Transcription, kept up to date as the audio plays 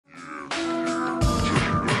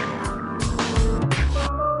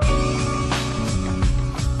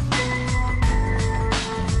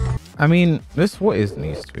I mean, what is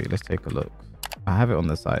needs to be? Let's take a look. I have it on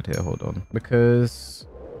the side here. Hold on. Because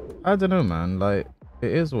I don't know, man. Like,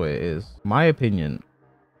 it is what it is. My opinion.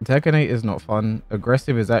 Tekken 8 is not fun.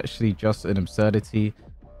 Aggressive is actually just an absurdity.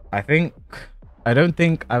 I don't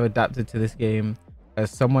think I've adapted to this game. As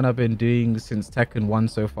someone I've been doing since Tekken 1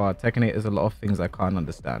 so far, Tekken 8 is a lot of things I can't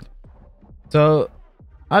understand. So,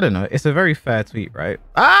 I don't know. It's a very fair tweet, right?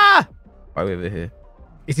 Ah! Why are we over here?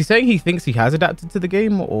 Is he saying he thinks he has adapted to the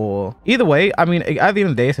game? Or either way, I mean, at the end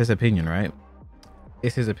of the day, it's his opinion, right?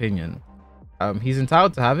 It's his opinion. He's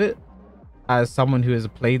entitled to have it. As someone who has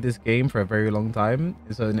played this game for a very long time,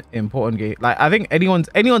 it's an important game. Like, I think anyone's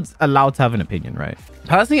allowed to have an opinion, right?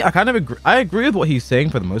 Personally, I agree with what he's saying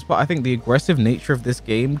for the most part. I think the aggressive nature of this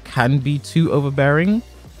game can be too overbearing.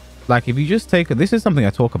 Like, if you just take this is something I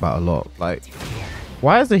talk about a lot. Like,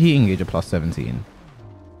 why is the heat engager plus 17?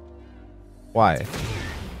 Why?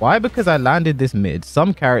 Because I landed this mid.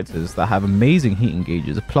 Some characters that have amazing heat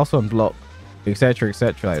engagers, plus on block, etc,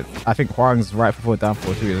 etc. I think Hwang's right for 4 down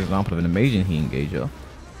 4 3 is an example of an amazing heat engager.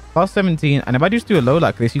 Plus 17, and if I just do a low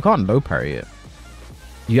like this, you can't low parry it.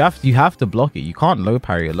 You have to block it. You can't low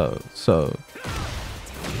parry a low. So,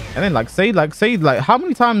 and then say how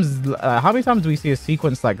many times do we see a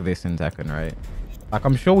sequence like this in Tekken, right? Like,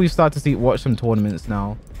 I'm sure we've started to watch some tournaments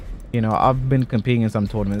now. You know, I've been competing in some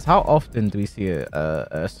tournaments. How often do we see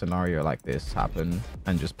a scenario like this happen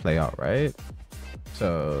and just play out, right?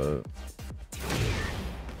 So,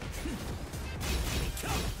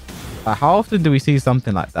 how often do we see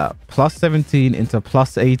something like that? Plus 17 into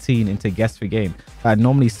plus 18 into guess for game. I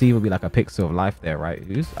normally see would be like a pixel of life there, right?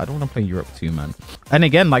 I don't want to play Europe 2, man. And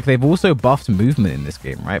again, like, they've also buffed movement in this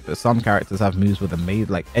game, right? But some characters have moves with a made,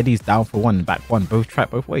 like Eddie's down for 1, back 1, both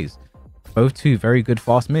track both ways. Both 2 very good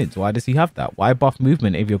fast mids. Why does he have that? Why buff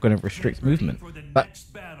movement if you're going to restrict movement? But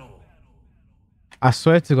I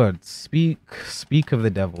swear to God, speak of the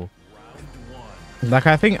devil. Like,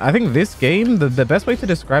 I think this game, the best way to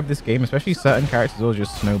describe this game, especially certain characters, will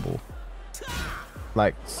just snowball.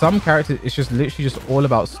 Like, some characters, it's just literally just all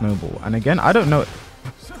about snowball. And again, I don't know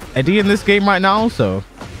Eddie in this game right now, so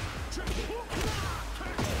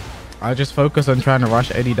I just focus on trying to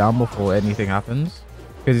rush Eddie down before anything happens,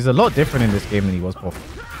 because he's a lot different in this game than he was before.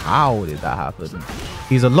 How did that happen?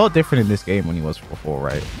 He's a lot different in this game when he was before,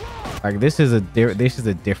 right? Like, this is a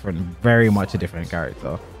different, very much a different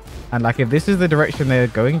character. And like, if this is the direction they're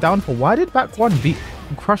going down for, why did back 1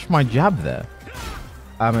 crush my jab there?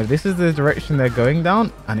 If this is the direction they're going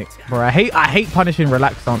down, and bro, I hate punishing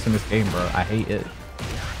relaxed stance in this game, bro. I hate it.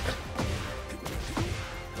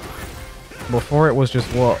 Before it was just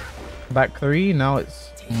what, back 3, now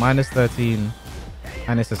it's minus 13,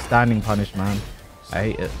 and it's a standing punish, man. I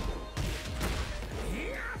hate it.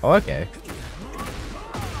 Oh, okay.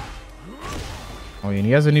 Oh, and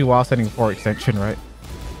he has a new while setting 4 extension, right?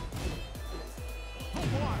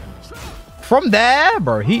 From there,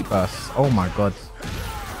 bro, heat burst. Oh my God.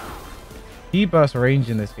 Heat burst range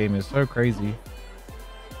in this game is so crazy.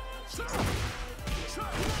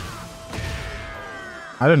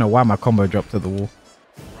 I don't know why my combo dropped to the wall.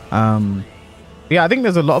 Yeah, I think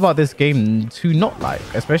there's a lot about this game to not like,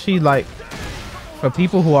 especially like for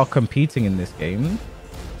people who are competing in this game.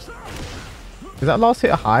 Is that last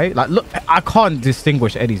hit high? Like, look, I can't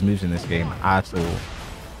distinguish Eddie's moves in this game at all.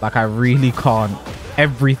 Like, I really can't.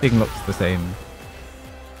 Everything looks the same.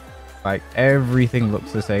 Like, everything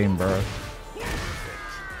looks the same, bro.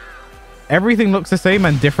 Everything looks the same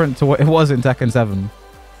and different to what it was in Tekken 7.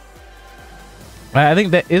 I think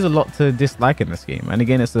there is a lot to dislike in this game. And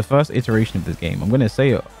again, it's the first iteration of this game. I'm going to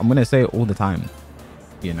say it all the time.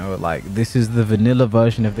 You know, like, this is the vanilla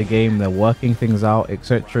version of the game. They're working things out,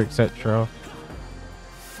 etc, etc.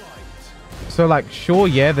 So, like, sure,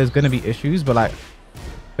 yeah, there's going to be issues, but like,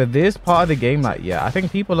 for this part of the game, like, yeah, I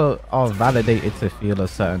think people are validated to feel a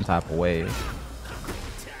certain type of way.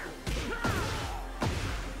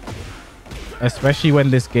 Especially when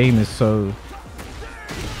this game is so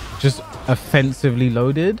just offensively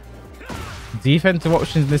loaded. Defensive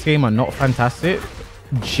options in this game are not fantastic.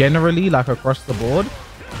 Generally, like, across the board.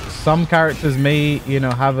 Some characters may, you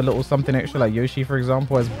know, have a little something extra, like Yoshi, for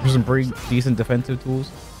example, has some pretty decent defensive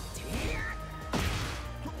tools.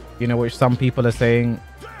 You know, which some people are saying,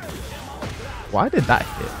 why did that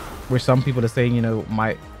hit? Which some people are saying, you know,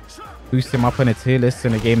 might boost him up on a tier list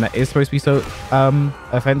in a game that is supposed to be so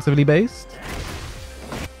offensively based.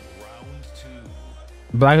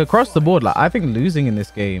 But like, across the board, like, I think losing in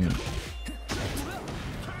this game,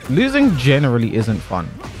 losing generally isn't fun,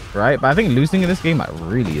 right? But I think losing in this game, like,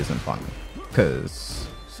 really isn't fun, because,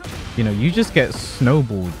 you know, you just get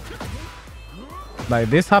snowballed Like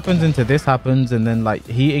this happens into this happens, and then like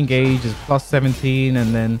heat engage is plus 17,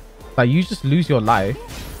 and then like you just lose your life.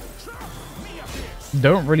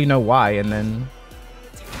 Don't really know why, and then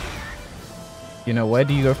you know, where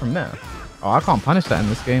do you go from there? Oh, I can't punish that in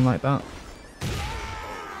this game like that.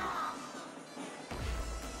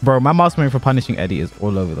 Bro, my mouse movement for punishing Eddie is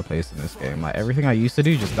all over the place in this game. Like everything I used to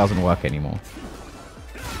do just doesn't work anymore.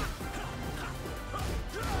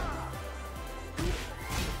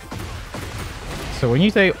 So when you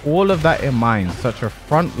take all of that in mind, such a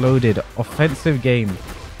front-loaded offensive game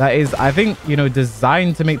that is, I think, you know,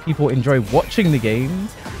 designed to make people enjoy watching the game.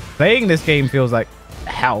 Playing this game feels like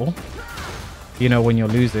hell, you know, when you're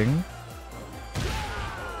losing.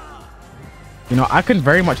 You know, I can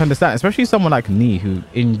very much understand, especially someone like me who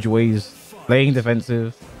enjoys playing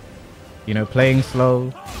defensive, you know, playing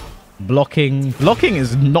slow. Blocking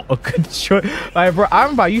is not a good choice. Like, bro,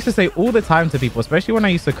 I used to say all the time to people, especially when I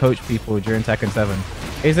used to coach people during Tekken 7,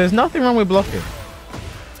 is there's nothing wrong with blocking.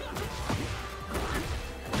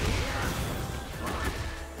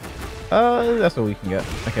 That's all we can get.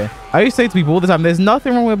 Okay. I used to say to people all the time, there's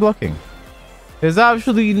nothing wrong with blocking. There's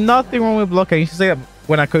absolutely nothing wrong with blocking. I used to say that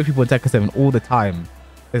when I coach people in Tekken 7 all the time.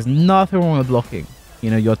 There's nothing wrong with blocking. You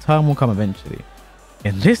know, your turn will come eventually.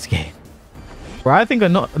 In this game, where I think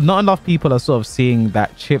not enough people are sort of seeing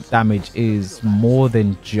that chip damage is more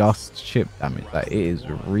than just chip damage. Like, it is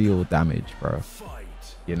real damage, bro.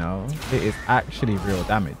 You know, it is actually real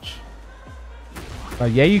damage.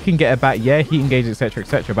 Like, yeah, you can get it back. Yeah, heat engage, etc.,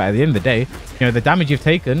 etc. But at the end of the day, you know, the damage you've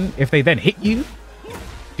taken, if they then hit you,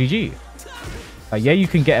 GG. Like, yeah, you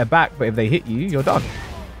can get it back, but if they hit you, you're done.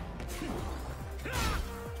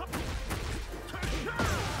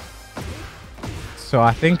 So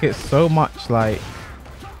I think it's so much like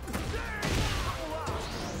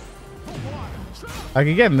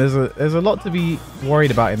again, there's a lot to be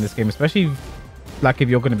worried about in this game, especially like if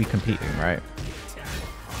you're going to be competing, right?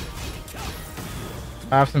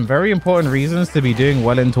 I have some very important reasons to be doing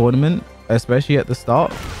well in tournament, especially at the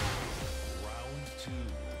start.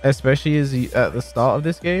 Especially at the start of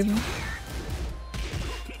this game.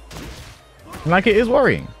 Like, it is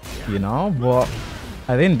worrying, you know, but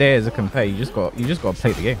at the end of the day, as a compare, you just got to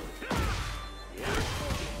play the game.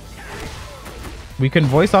 We can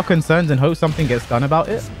voice our concerns and hope something gets done about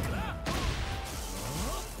it.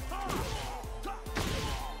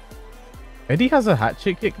 Eddie has a hat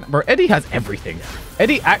trick kick, bro. Eddie has everything.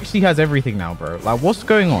 Eddie actually has everything now, bro. Like, what's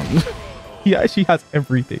going on? He actually has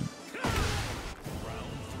everything.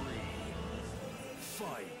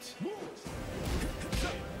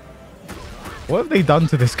 What have they done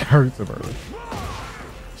to this character, bro?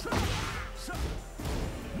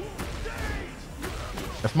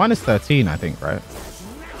 That's minus 13, I think, right?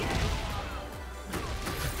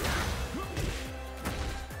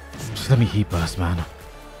 Just let me heat burst, man.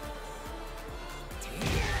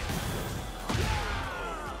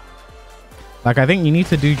 Like, I think you need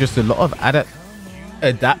to do just a lot of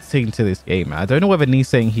adapting to this game. I don't know whether Nee's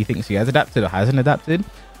saying he thinks he has adapted or hasn't adapted.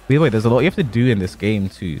 By the way, there's a lot you have to do in this game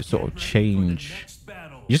to sort of change.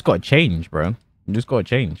 You just got to change, bro. You just got to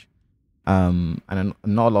change. And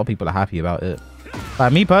not a lot of people are happy about it.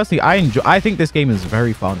 But me personally, I think this game is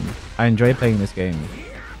very fun. I enjoy playing this game.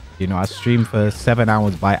 You know, I stream for 7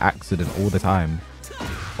 hours by accident all the time.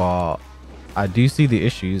 But I do see the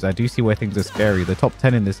issues. I do see where things are scary. The top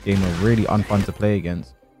 10 in this game are really unfun to play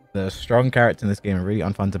against. The strong characters in this game are really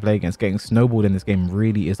unfun to play against. Getting snowballed in this game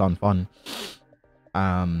really is unfun.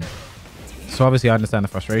 So obviously I understand the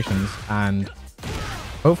frustrations, and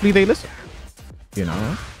hopefully they listen. You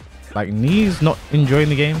know, like, Nee's not enjoying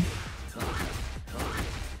the game.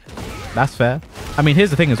 That's fair. I mean, here's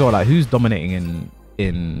the thing as well. Like, who's dominating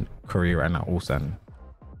in Korea right now? Ulsan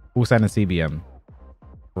and CBM.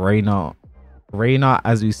 Reina,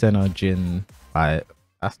 Azucena, Jin. Like,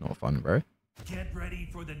 that's not fun, bro. Get ready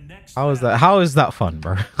for the next How is that fun,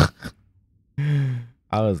 bro?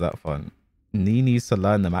 How is that fun? Nee needs to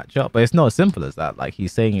learn the matchup, but it's not as simple as that. Like,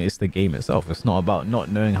 he's saying it's the game itself. It's not about not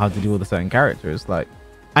knowing how to deal with a certain character. It's like,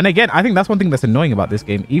 and again, I think that's one thing that's annoying about this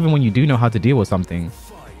game. Even when you do know how to deal with something,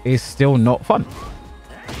 it's still not fun.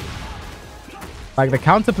 Like, the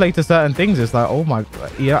counterplay to certain things is like, oh my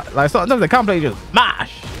god, yeah. Like, sometimes the counterplay is just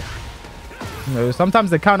mash. You know, sometimes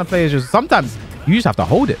the counterplay is just, sometimes you just have to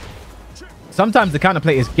hold it. Sometimes the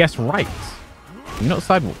counterplay is guess right. You're not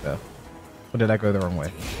sidewalk there. Or did I go the wrong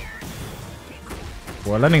way?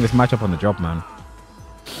 We're learning this matchup on the job, man.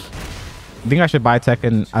 I think I should buy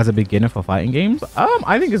Tekken as a beginner for fighting games.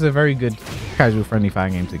 I think it's a very good casual friendly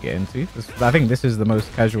fighting game to get into. I think this is the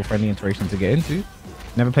most casual friendly iteration to get into.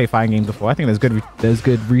 Never played fighting games before. I think there's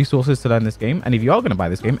good resources to learn this game. And if you are going to buy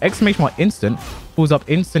this game, exclamation mark instant pulls up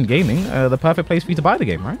instant gaming, the perfect place for you to buy the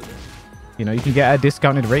game, right? You know, you can get a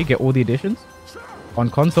discounted rate, get all the editions on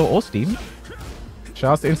console or Steam.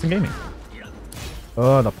 Shout out to instant gaming.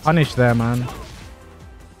 Oh, the punish there, man.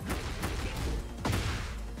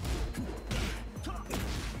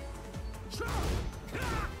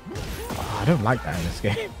 Oh, I don't like that in this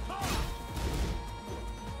game.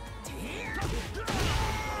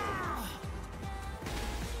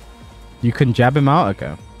 You can jab him out?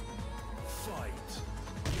 Okay.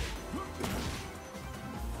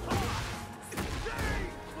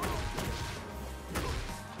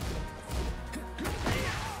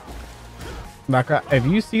 Like, if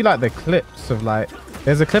you see like the clips of like,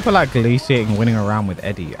 there's a clip of like glaciating winning around with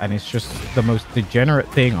Eddie, and it's just the most degenerate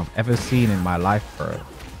thing I've ever seen in my life, bro.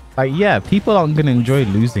 Like, yeah, people aren't gonna enjoy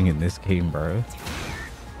losing in this game, bro.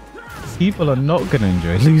 People are not gonna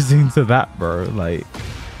enjoy losing to that, bro. Like,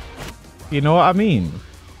 you know what I mean?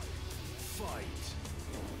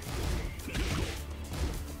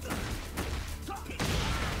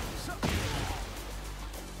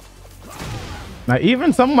 Like,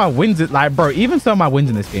 even some of my wins, like, bro, even some of my wins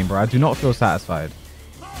in this game, bro, I do not feel satisfied.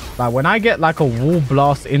 Like, when I get like a wall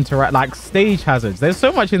blast interact, like stage hazards, there's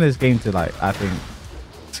so much in this game to like, I think,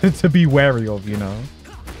 to be wary of, you know?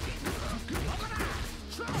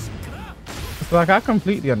 It's like, I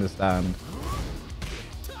completely understand.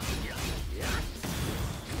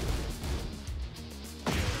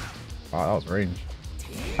 Oh, that was range.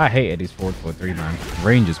 I hate Eddie's forward 4-3, man.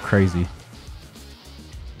 Range is crazy.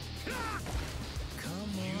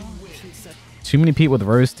 Too many people with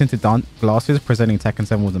rose-tinted glasses presenting Tekken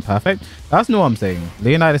 7 wasn't perfect. That's not what I'm saying.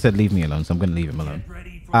 Leonidas said leave me alone, so I'm going to leave him alone.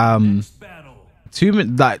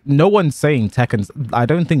 Like, no one's saying Tekken... I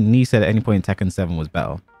don't think Nee said at any point Tekken 7 was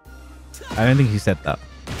better. I don't think he said that.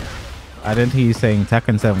 I don't think he's saying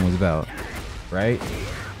Tekken 7 was better. Right?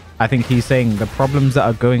 I think he's saying the problems that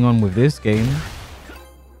are going on with this game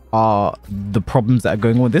are the problems that are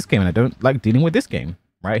going on with this game, and I don't like dealing with this game,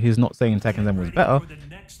 right? He's not saying Tekken 7 was better.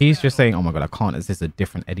 He's just saying, oh my god, I can't. Is this a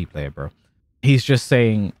different Eddie player, bro? He's just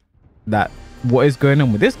saying that what is going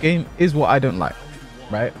on with this game is what I don't like,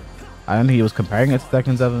 right? I don't think he was comparing it to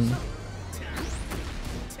Tekken 7.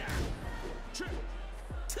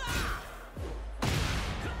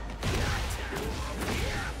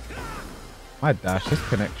 My dash, this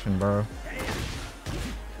connection, bro.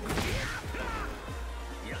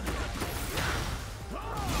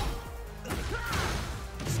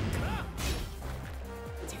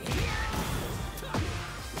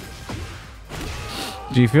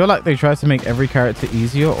 Do you feel like they try to make every character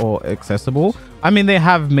easier or accessible? I mean, they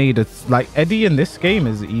have made it like Eddie in this game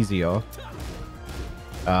is easier.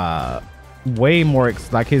 Way more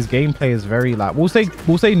like his gameplay is very like we'll say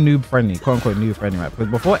noob friendly, quote unquote noob friendly, right? Because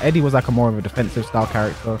before Eddie was like a more of a defensive style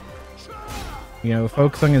character, you know,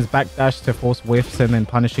 focusing his backdash to force whiffs and then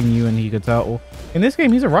punishing you and he could turtle. In this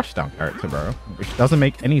game, he's a rushdown character, bro, which doesn't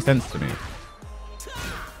make any sense to me.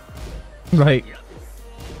 Like,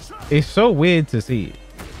 it's so weird to see.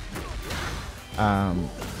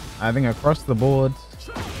 I think across the board,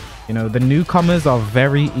 you know, the newcomers are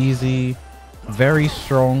very easy, very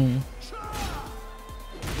strong.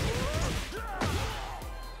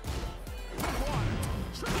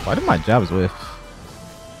 Why did my jabs whiff?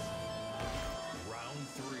 Round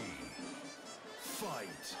 3. Fight.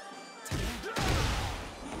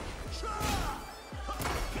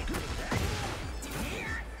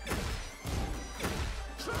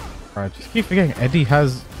 Alright, just keep forgetting Eddie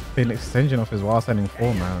has an extension of his while standing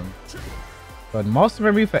 4, man. But master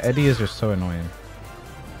memory for Eddie is just so annoying.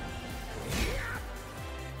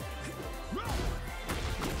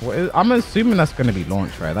 I'm assuming that's going to be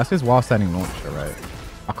launch, right? That's his while standing launcher, right?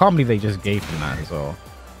 I can't believe they just gave him that as well.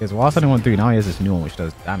 His while standing 1-3, now he has this new one which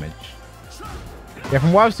does damage. Yeah,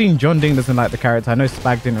 from what I've seen, John Ding doesn't like the character. I know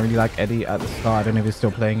Spag didn't really like Eddie at the start. I don't know if he's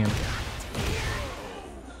still playing him.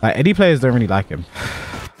 Like, Eddie players don't really like him.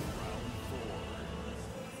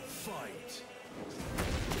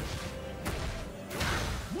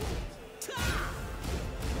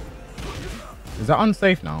 Is that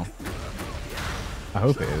unsafe now? I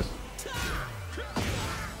hope it is.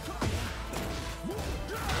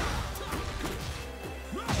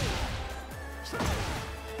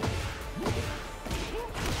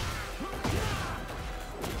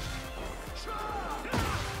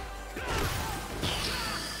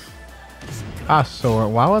 I saw it.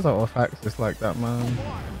 Why was I off axis like that, man?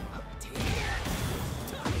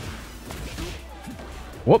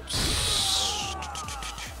 Whoops.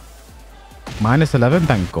 -11,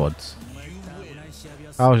 thank God.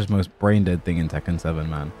 That was just the most brain dead thing in Tekken 7,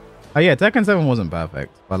 man. Oh yeah, Tekken 7 wasn't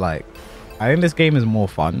perfect, but like, I think this game is more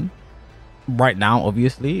fun. Right now,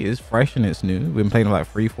 obviously, it's fresh and it's new. We've been playing for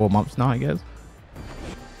like 3-4 months now, I guess.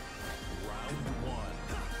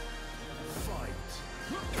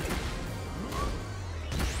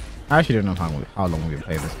 I actually don't know how long we've been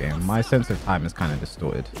playing this game. My sense of time is kind of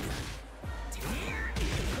distorted.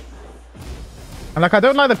 And like, I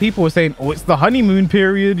don't like the people who are saying, oh, it's the honeymoon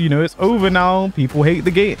period, you know, it's over now. People hate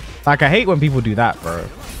the game. Like, I hate when people do that, bro.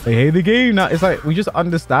 They hate the game now. It's like, we just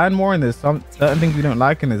understand more and there's some certain things we don't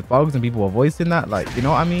like and there's bugs and people are voicing that. Like, you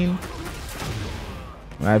know what I mean?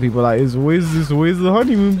 Like, people are like, it's always the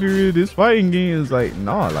honeymoon period, it's fighting game. It's like,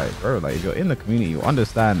 nah, like, bro, like, if you're in the community, you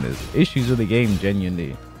understand there's issues with the game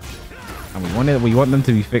genuinely. And we want them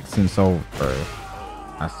to be fixed and solved, bro.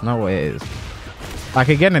 That's not what it is. Like,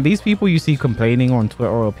 again, and these people you see complaining on Twitter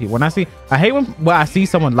or people, I hate when I see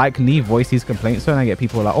someone like me voice these complaints, and I get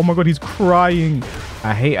people like, oh my God, he's crying.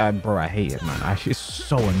 I hate it, bro. I hate it, man. Actually, it's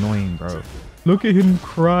so annoying, bro. Look at him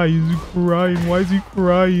cry. He's crying. Why is he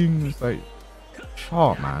crying? It's like,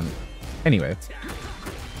 shut, man. Anyway,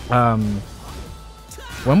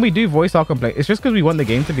 when we do voice our complaint, it's just because we want the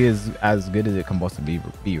game to be as good as it can possibly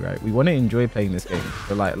be, right? We want to enjoy playing this game.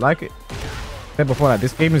 So like it said before, like,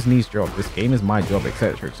 this game is Nee's job, this game is my job,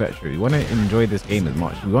 etc, etc. We want to enjoy this game as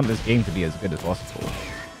much. We want this game to be as good as possible,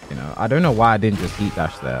 you know. I don't know why I didn't just heat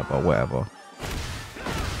dash there, but whatever.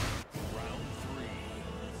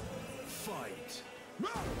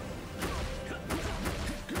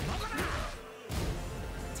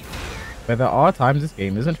 But there are times this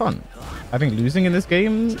game isn't fun. I think losing in this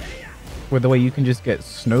game, with the way you can just get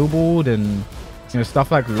snowballed and, you know, stuff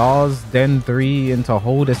like Lars Den 3 into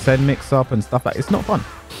hold ascend mix up and stuff like, it's not fun.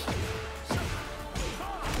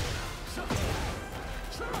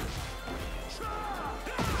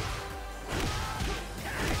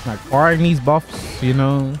 Like, acquiring these buffs, you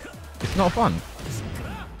know, it's not fun.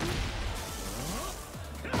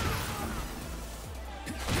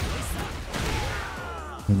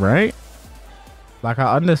 Right? Like,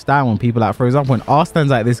 I understand when people, like, for example, when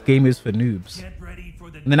Arsenal's like, this game is for noobs.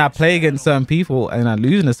 And then I play against certain people and I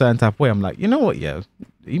lose in a certain type of way. I'm like, you know what? Yeah,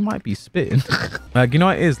 you might be spitting. Like, you know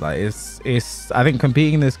what it is? Like, it's, I think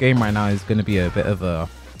competing in this game right now is going to be a bit of a,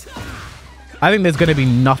 I think there's going to be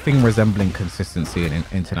nothing resembling consistency in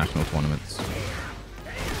international tournaments.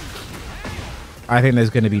 I think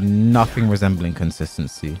there's going to be nothing resembling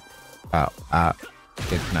consistency at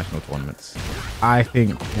international tournaments. I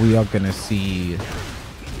think we are going to see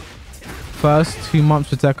first 2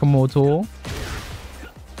 months of Tekken World Tour,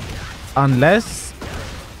 unless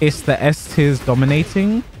it's the S tiers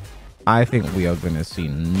dominating, I think we are going to see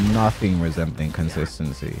nothing resembling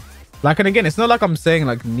consistency. Like, and again, it's not like I'm saying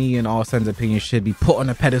like me and Arsene's opinion should be put on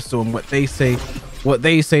a pedestal and what they say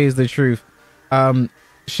is the truth.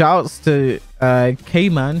 Shouts to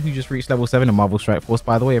K-Man, who just reached level 7 in Marvel Strike Force,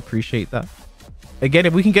 by the way. Appreciate that. Again,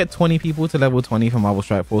 if we can get 20 people to level 20 for Marvel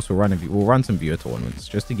Strike Force, we'll run some viewer tournaments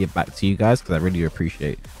just to give back to you guys, because I really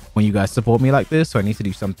appreciate when you guys support me like this. So I need to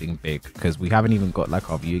do something big because we haven't even got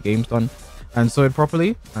like our viewer games done and sorted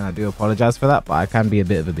properly, and I do apologize for that, but I can be a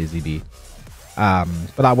bit of a busy bee. But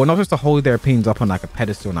like, we're not supposed to hold their opinions up on like a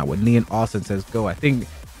pedestal. Like when Lee and Arsene says go, I think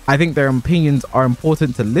their opinions are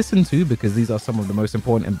important to listen to, because these are some of the most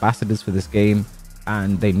important ambassadors for this game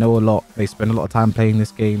and they know a lot. They spend a lot of time playing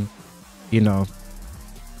this game, you know.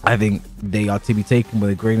 I think they are to be taken with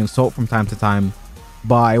a grain of salt from time to time,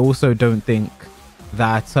 but I also don't think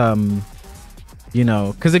that you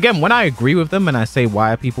know, because again, when I agree with them and I say,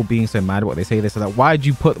 why are people being so mad at what they say, they say like, why are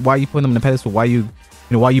you putting them on the pedestal? Why are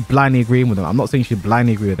you blindly agreeing with them? I'm not saying you should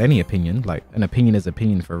blindly agree with any opinion. Like, an opinion is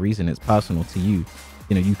opinion for a reason. It's personal to you.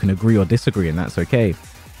 You know, you can agree or disagree, and that's okay.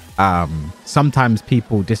 Sometimes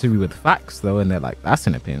people disagree with facts though, and they're like, that's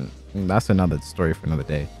an opinion. That's another story for another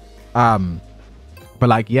day. But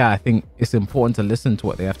like, yeah, I think it's important to listen to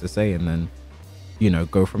what they have to say and then, you know,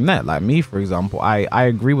 go from there. Like me, for example, I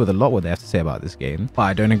agree with a lot what they have to say about this game, but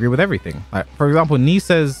I don't agree with everything. Like, for example, Nee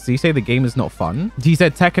says, he say the game is not fun. He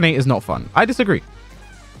said Tekken 8 is not fun. I disagree.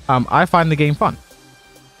 I find the game fun.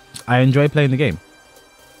 I enjoy playing the game.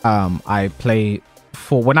 I play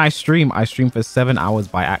for, when I stream for 7 hours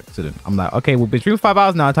by accident. I'm like, okay, we'll be streaming 5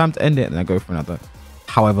 hours now, time to end it, and I go for another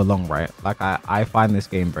however long, right? Like, I find this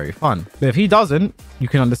game very fun. But if he doesn't, you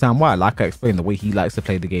can understand why. Like I explained, the way he likes to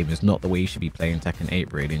play the game is not the way you should be playing Tekken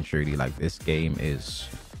 8, really and truly. Like, this game is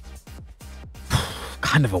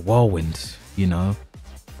kind of a whirlwind, you know.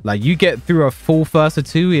 Like, you get through a full first or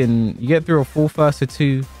two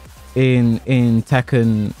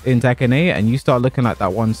Tekken 8, and you start looking like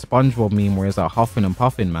that one SpongeBob meme where it's like huffing and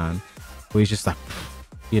puffing, man, where he's just like,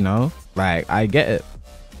 you know, like, I get it.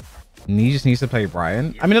 And he just needs to play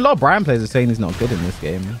Brian. I mean, a lot of Brian players are saying he's not good in this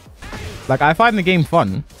game. Like, I find the game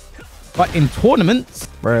fun, but in tournaments,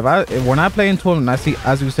 bro, when I play in tournament, I see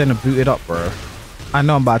as we were saying, boot it up, bro, I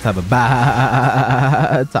know I'm about to have a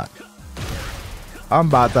bad time. I'm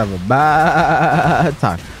about to have a bad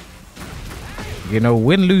time. You know,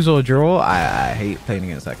 win, lose, or draw, I hate playing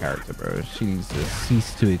against that character, bro. She's just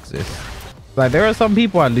ceased to exist. Like, there are some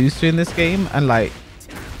people I lose to in this game, and like,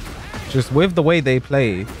 just with the way they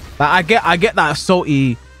play, like, I get that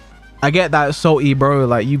salty, bro.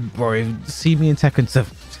 Like, bro, see me in Tekken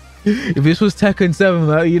 7. If this was Tekken 7,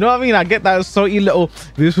 man, you know what I mean? I get that salty little,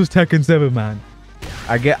 if this was Tekken 7, man.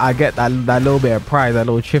 I get that little bit of pride, that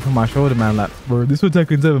little chip on my shoulder, man. Like, bro, this was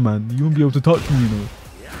Tekken 7, man. You won't be able to touch me,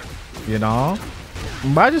 you know?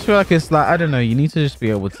 But I just feel like it's like, I don't know, you need to just be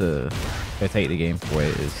able to take the game for what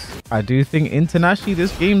it is. I do think internationally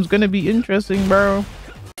this game's gonna be interesting, bro.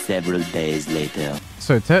 Several days later.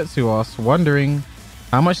 So Tetsu asks, wondering,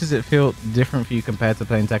 how much does it feel different for you compared to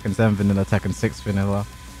playing Tekken 7 vanilla, Tekken 6 vanilla?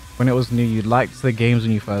 When it was new, you liked the games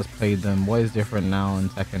when you first played them. What is different now in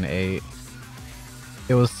Tekken 8?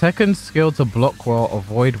 It was Tekken's skill to block well,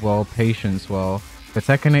 avoid well, patience well. For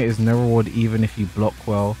Tekken 8 is no reward even if you block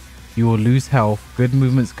well. You will lose health. Good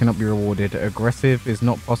movements cannot be rewarded. Aggressive is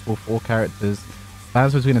not possible for all characters.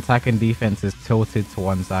 Balance between attack and defense is tilted to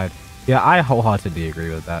one side. Yeah, I wholeheartedly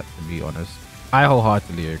agree with that, to be honest. I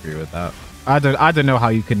wholeheartedly agree with that. I don't know how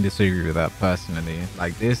you can disagree with that personally.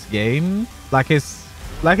 Like, this game, like, it's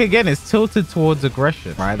like, again, it's tilted towards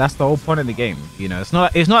aggression, right? That's the whole point of the game. You know, it's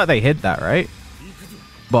not that they hid that, right?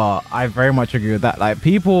 But I very much agree with that. Like,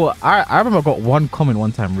 people, I remember I got one comment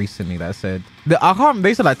one time recently that said,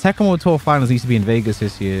 they said like Tekken World Tour Finals used to be in Vegas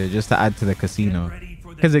this year just to add to the casino.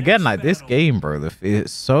 Because again, like, this game, bro,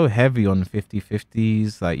 it's so heavy on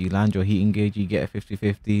 50-50s. Like, you land your heat engage, you get a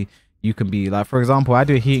 50-50. You can be like, for example, I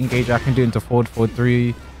do a heat engage, I can do into forward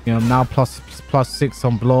 4-3. You know, now plus 6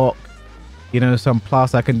 on block. You know, some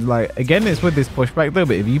plus I can, like, again, it's with this pushback though,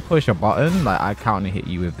 but if you push a button, like, I counter hit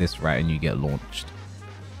you with this, right, and you get launched.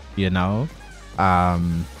 You know,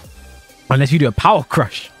 unless you do a power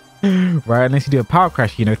crush, right? Unless you do a power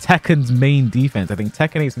crush, you know, Tekken's main defense, I think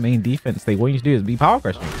Tekken 8's main defense, they want you to do is be power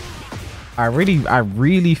crushing. I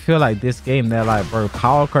really feel like this game, they're like, bro,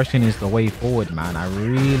 power crushing is the way forward, man. I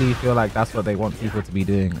really feel like that's what they want people to be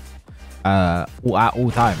doing at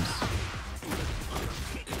all times.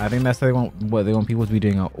 I think that's what they want people to be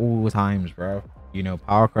doing at all times, bro. You know,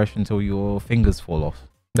 power crush until your fingers fall off.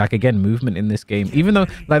 Like, again, movement in this game, even though,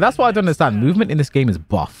 like, that's what I don't understand. Movement in this game is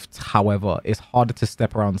buffed. However, it's harder to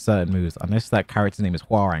step around certain moves unless that character's name is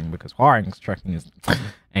Hwoarang, because Hwoarang's tracking is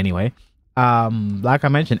anyway. Like I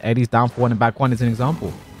mentioned, Eddie's down for one and back one is an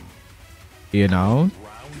example. You know,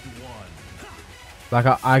 like,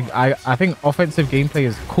 I think offensive gameplay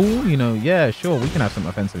is cool. You know, yeah, sure, we can have some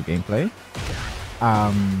offensive gameplay.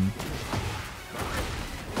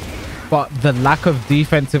 But the lack of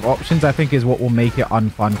defensive options, I think, is what will make it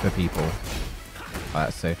unfun for people.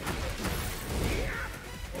 Let's see.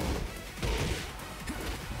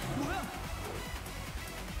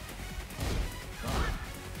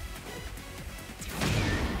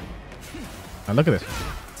 Now look at this.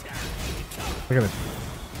 Look at this.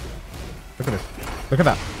 Look at this. Look at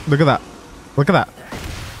that. Look at that. Look at that.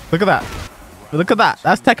 Look at that. Look at that.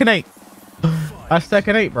 That's Tekken 8. That's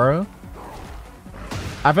Tekken 8, bro.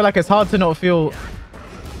 I feel like it's hard to not feel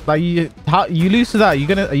like you lose to that.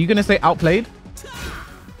 Are you gonna say outplayed?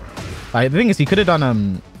 Like, the thing is, he could have done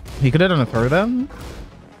a throw them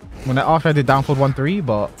after I did down forward 1-3,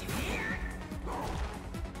 but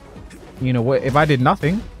you know what? If I did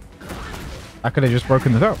nothing, I could have just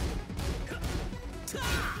broken the throw.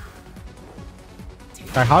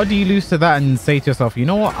 Like, how do you lose to that and say to yourself, you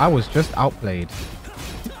know what? I was just outplayed.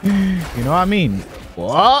 You know what I mean?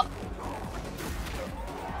 What?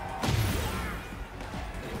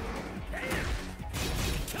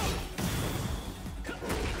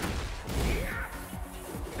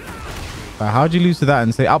 How'd you lose to that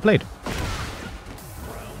and say outplayed?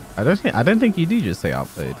 I don't think you do just say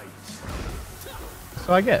outplayed.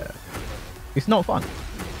 So I get it. It's not fun.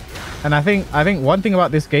 And I think one thing about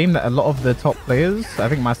this game that a lot of the top players, I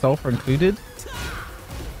think myself included,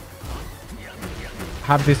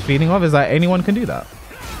 have this feeling of is that anyone can do that.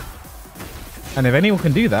 And if anyone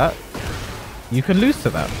can do that, you can lose to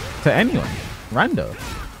that, to anyone, rando.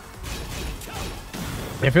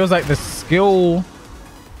 It feels like the skill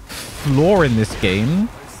floor in this game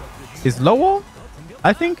is lower.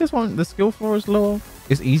 I think the skill floor is lower.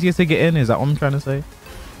 It's easier to get in. Is that what I'm trying to say?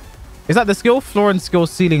 Is that the skill floor and skill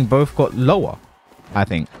ceiling both got lower? I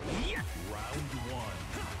think.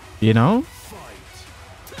 You know?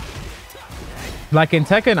 Like in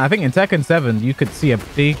Tekken, I think in Tekken 7, you could see a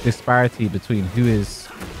big disparity between who is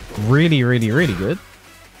really, really, really good.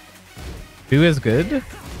 Who is good.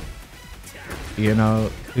 You know,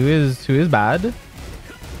 who is bad.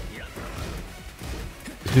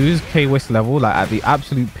 Who's K-Wist level, like at the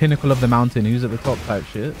absolute pinnacle of the mountain, who's at the top type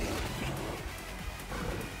shit.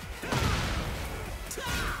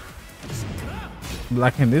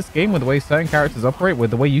 Like in this game, with the way certain characters operate,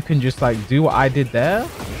 with the way you can just like do what I did there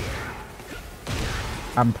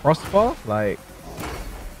and prosper, like,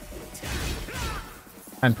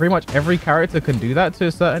 and pretty much every character can do that to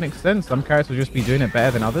a certain extent. Some characters will just be doing it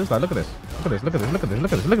better than others. Like, look at this, look at this, look at this, look at this,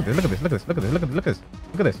 look at this, look at this, look at this, look at this, look at this,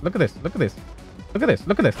 look at this, look at this, look at this, look at this, look at this,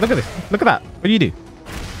 look at this, look at this, look at that. What do you do?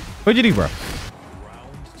 What do you do, bro?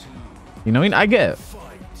 You know what I mean? I get it.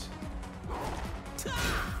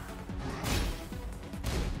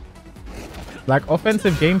 Like,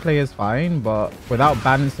 offensive gameplay is fine, but without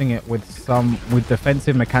balancing it with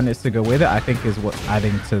defensive mechanics to go with it, I think is what's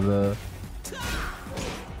adding to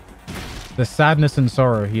the sadness and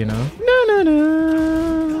sorrow, you know? No, no,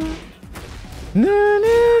 no. No,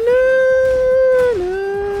 no, no, no.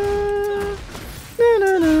 No,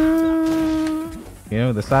 no, no. You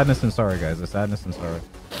know, the sadness and sorrow, guys. The sadness and sorrow.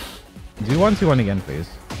 Do 1-2-1 again, please.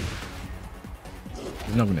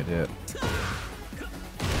 He's not gonna do it.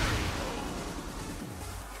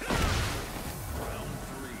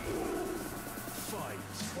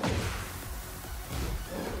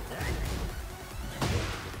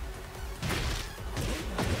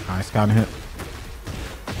 Nice counter hit.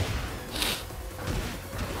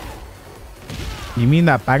 You mean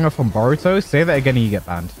that banger from Boruto? Say that again and you get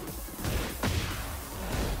banned.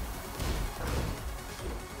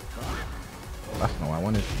 That's not what I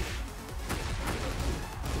wanted.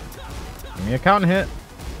 Give me a counter hit.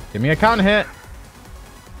 Give me a counter hit.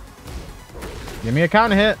 Give me a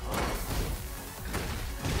counter hit.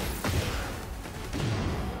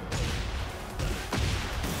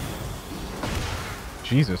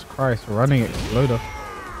 Jesus Christ, running exploder.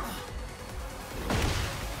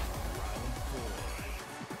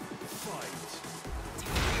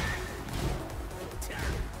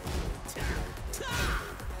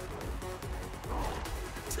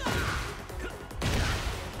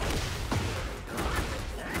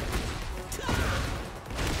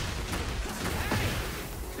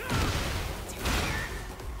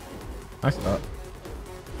 Nice start.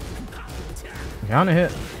 Counter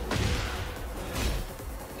hit.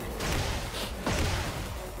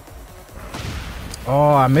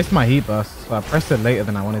 Oh, I missed my heat burst, so I pressed it later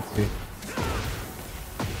than I wanted to.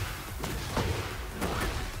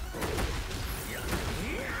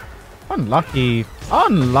 Unlucky.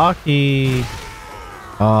 Unlucky.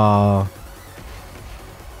 Oh.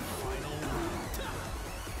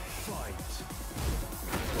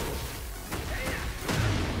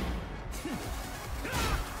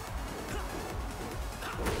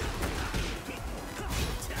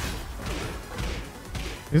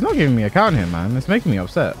 He's not giving me a counter hit, man. It's making me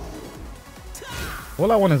upset. All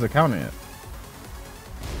I want is a counter hit.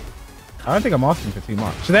 I don't think I'm asking for too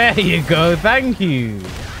much. There you go. Thank you.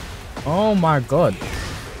 Oh my god.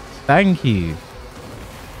 Thank you.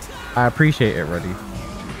 I appreciate it, Reddy.